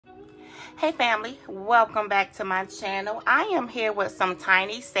Hey family, welcome back to my channel. I am here with some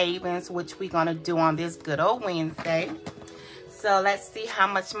tiny savings, which we're gonna do on this good old Wednesday. So let's see how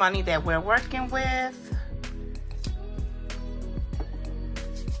much money that we're working with.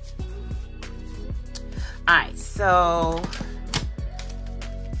 All right, so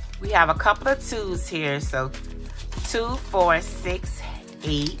we have a couple of twos here. So 2, 4, 6,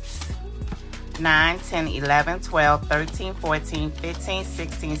 8, 9, 10, 11, 12, 13, 14, 15,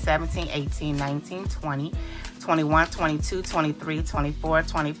 16, 17, 18, 19, 20, 21, 22, 23, 24,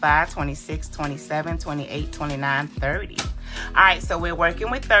 25, 26, 27, 28, 29, 30. All right, so we're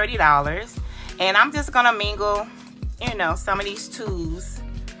working with $30. And I'm just going to mingle, you know, some of these twos.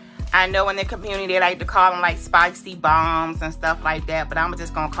 I know in the community they like to call them like spicy bombs and stuff like that. But I'm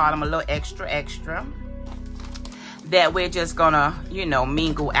just going to call them a little extra. That we're just gonna, you know,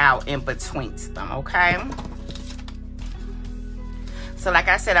 mingle out in between them, okay? So like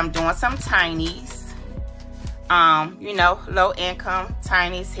I said, I'm doing some tinies. You know, low income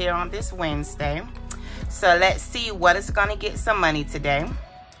tinies here on this Wednesday. So let's see what is gonna get some money today.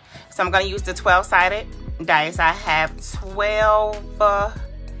 So I'm gonna use the 12-sided dice. I have 12,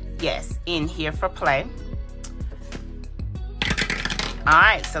 yes, in here for play. All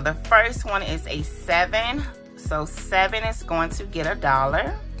right, so the first one is a 7. So 7 is going to get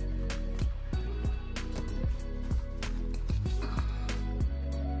 $1.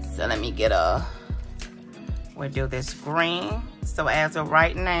 So let me get we'll do this green. So as of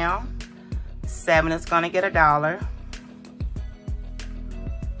right now, 7 is going to get $1.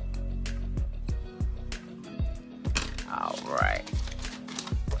 All right.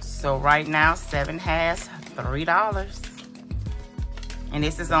 So right now, 7 has $3. And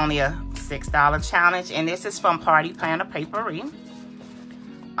this is only a $6 challenge, and this is from Party Planner Papery. All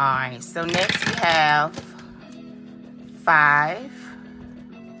right, so next we have 5.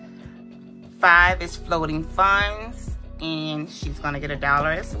 5 is floating funds, and she's gonna get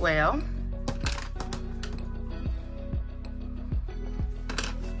 $1 as well.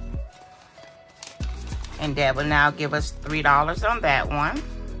 And that will now give us $3 on that one.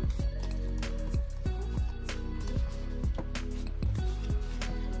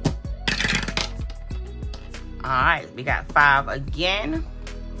 All right, we got 5 again.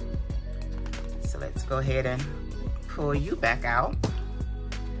 So let's go ahead and pull you back out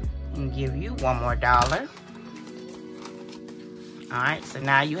and give you one more $1. All right, so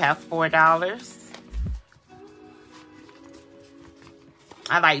now you have $4.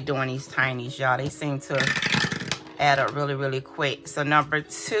 I like doing these tinies, y'all. They seem to add up really quick. So number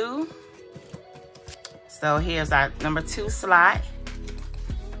 2. So here's our number 2 slot.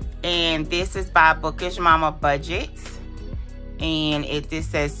 And this is by Bookish Mama Budgets. And this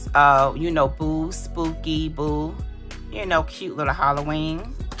says, you know, boo, spooky, boo. You know, cute little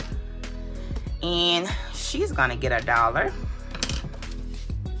Halloween. And she's gonna get $1.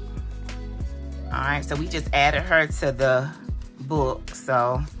 All right, so we just added her to the book.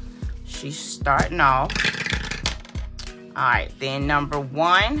 So she's starting off. All right, then number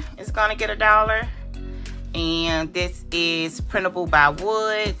 1 is gonna get $1. And this is Printable by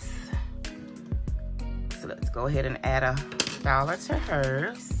Woods. So let's go ahead and add $1 to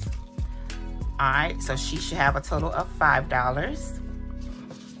hers. All right, so she should have a total of $5.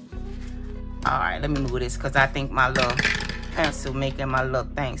 All right, let me move this because I think my little pencil making my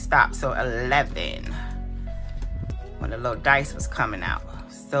little thing stop. So 11, when the little dice was coming out.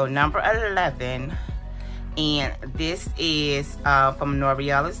 So number 11, and this is from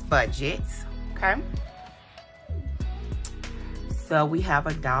Noriella's Budgets, okay? So we have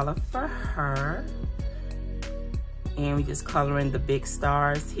 $1 for her. And we just color in the big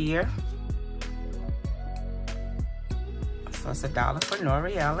stars here. So it's $1 for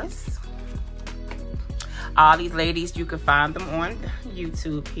Noriella's. All these ladies, you can find them on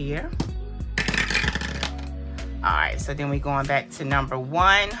YouTube here. All right, so then we're going back to number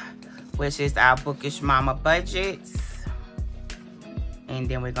 1, which is our Bookish Mama Budgets. And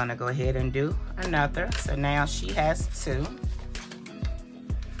then we're gonna go ahead and do another. So now she has 2.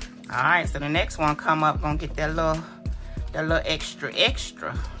 All right, so the next one come up, gonna get that little extra.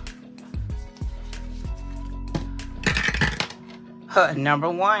 Number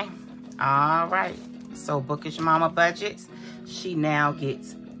 1. All right, so Bookish Mama Budgets, she now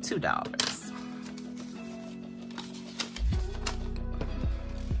gets $2.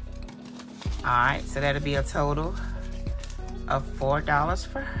 All right, so that'll be a total of $4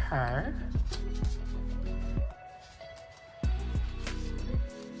 for her.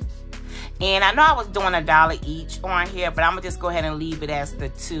 And I know I was doing $1 each on here, but I'm gonna just go ahead and leave it as the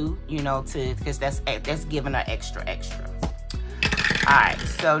 2, you know, because that's giving her extra. All right,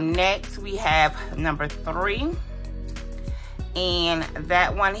 so next we have number 3. And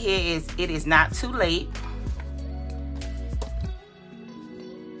that one here is It Is Not Too Late.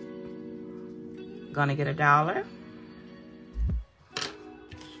 Gonna get $1.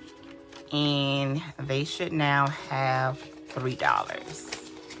 And they should now have $3.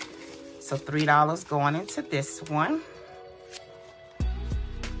 So $3 going into this one.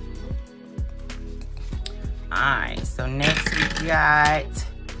 All right, so next we got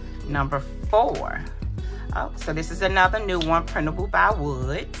number 4. Oh, so this is another new one, Printable by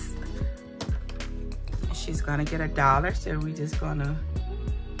Woods. She's gonna get $1, so we just gonna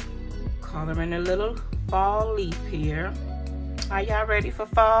color in a little fall leaf here. Are y'all ready for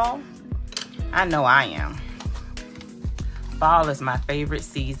fall? I know I am. Fall is my favorite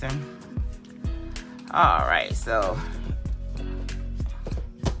season. All right, so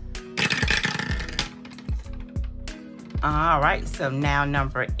all right, so now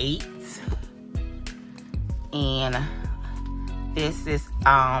number 8. And this is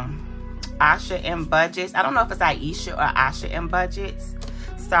Asha M Budgets. I don't know if it's Aisha or Asha M Budgets.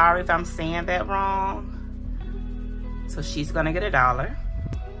 Sorry if I'm saying that wrong. So she's gonna get $1.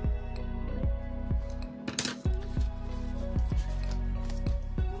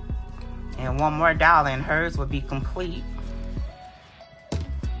 And one more $1 and hers will be complete.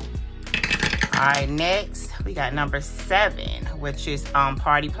 All right, next we got number 7, which is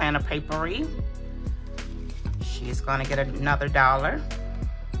Party Planner Papery. She's gonna get another $1.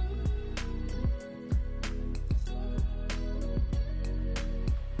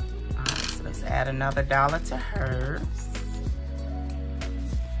 All right, so let's add another $1 to hers.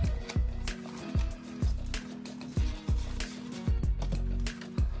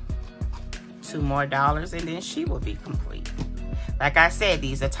 $2 more, and then she will be complete. Like I said,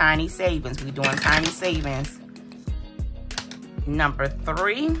 these are tiny savings. We're doing tiny savings. Number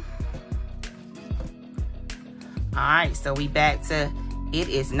 3. All right, so we back to It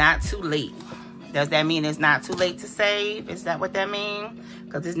Is Not Too Late. Does that mean it's not too late to save? Is that what that means?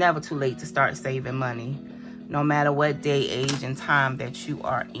 Because it's never too late to start saving money, no matter what day, age, and time that you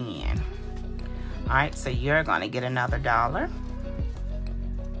are in. All right, so you're gonna get another $1.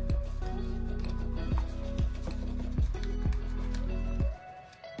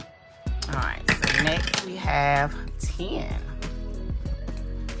 All right, so next we have 10.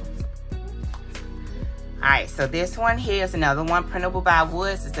 All right, so this one here is another one, Printable by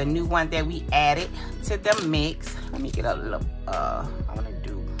Woods. It's a new one that we added to the mix. Let me get a little,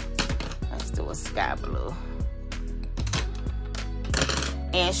 let's do a sky blue.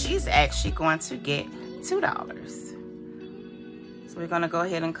 And she's actually going to get $2. So we're gonna go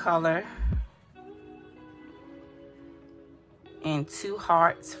ahead and color in 2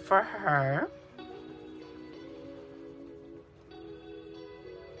 hearts for her.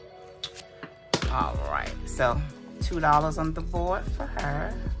 All right, so $2 on the board for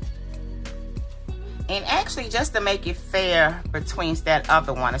her. And actually, just to make it fair between that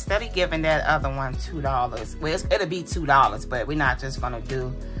other one, instead of giving that other one $2, well, it'll be $2, but we're not just gonna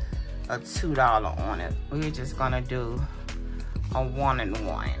do a $2 on it. We're just gonna do a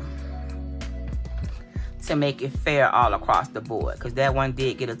 1-and-1 to make it fair all across the board, because that one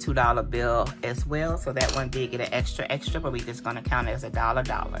did get a $2 bill as well, so that one did get an extra, but we're just gonna count it as a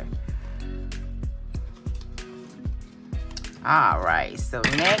 $1. All right, so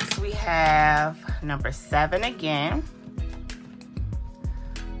next we have number 7 again,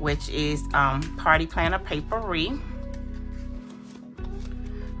 which is Party Planner Papery.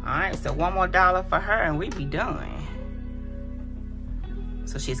 All right, so $1 more for her and we be done.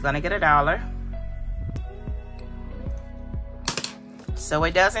 So she's gonna get $1. So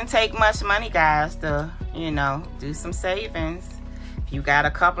it doesn't take much money, guys, to, you know, do some savings. If you got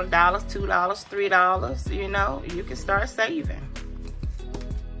a couple of dollars, $2, $3, you know, you can start saving.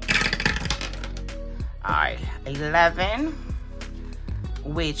 All right, 11,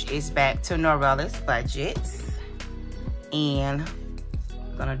 which is back to Norella's Budgets. And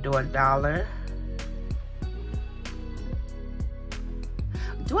I'm gonna do $1.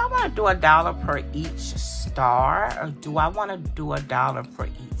 Do I want to do $1 per each star, or do I want to do $1 per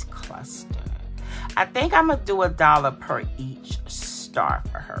each cluster? I think I'm gonna do $1 per each star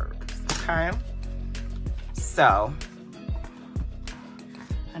for hers. Okay, so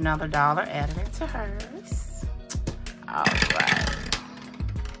another $1 added into hers. All right,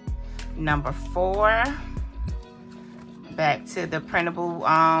 number 4, back to the Printable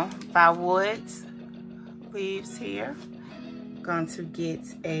by Woods leaves here. Going to get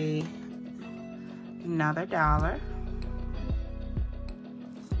another $1.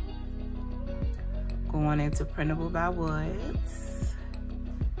 Going into Printable by Woods.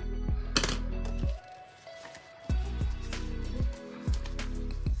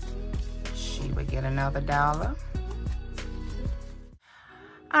 get another $1.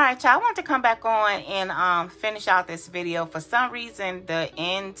 Alright, y'all, I want to come back on and finish out this video. For some reason, the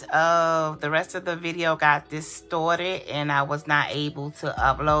end of the rest of the video got distorted and I was not able to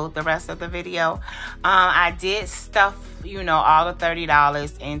upload the rest of the video. I did stuff, you know, all the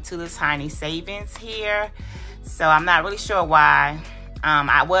 $30 into the tiny savings here. So I'm not really sure why.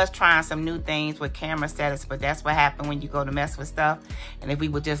 I was trying some new things with camera settings, but that's what happened when you go to mess with stuff. And if we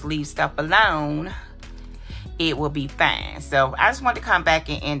would just leave stuff alone, it will be fine. So I just wanted to come back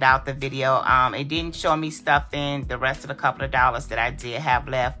and end out the video. It didn't show me stuff in the rest of the couple of dollars that I did have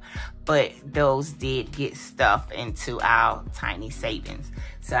left, but those did get stuff into our tiny savings.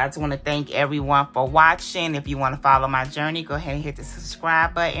 So I just want to thank everyone for watching. If you want to follow my journey, go ahead and hit the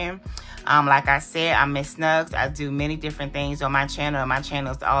subscribe button. Like I said, I'm Miss Snugs. I do many different things on my channel. My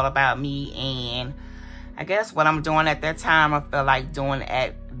channel is all about me and I guess what I'm doing at that time I feel like doing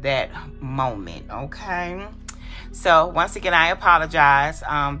at that moment, okay? So once again, I apologize.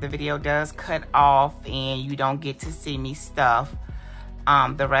 The video does cut off and you don't get to see me stuff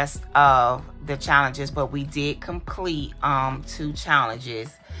the rest of the challenges, but we did complete 2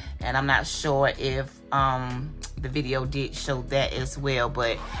 challenges, and I'm not sure if the video did show that as well,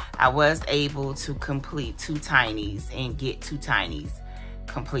 but I was able to complete 2 tinies and get 2 tinies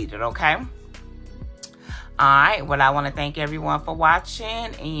completed, okay? Alright, well, I want to thank everyone for watching,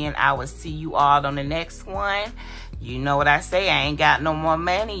 and I will see you all on the next one. You know what I say, I ain't got no more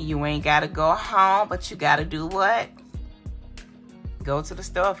money. You ain't got to go home, but you got to do what? Go to the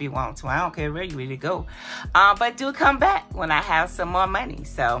store if you want to. I don't care where you really go. But do come back when I have some more money.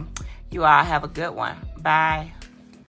 So you all have a good one. Bye.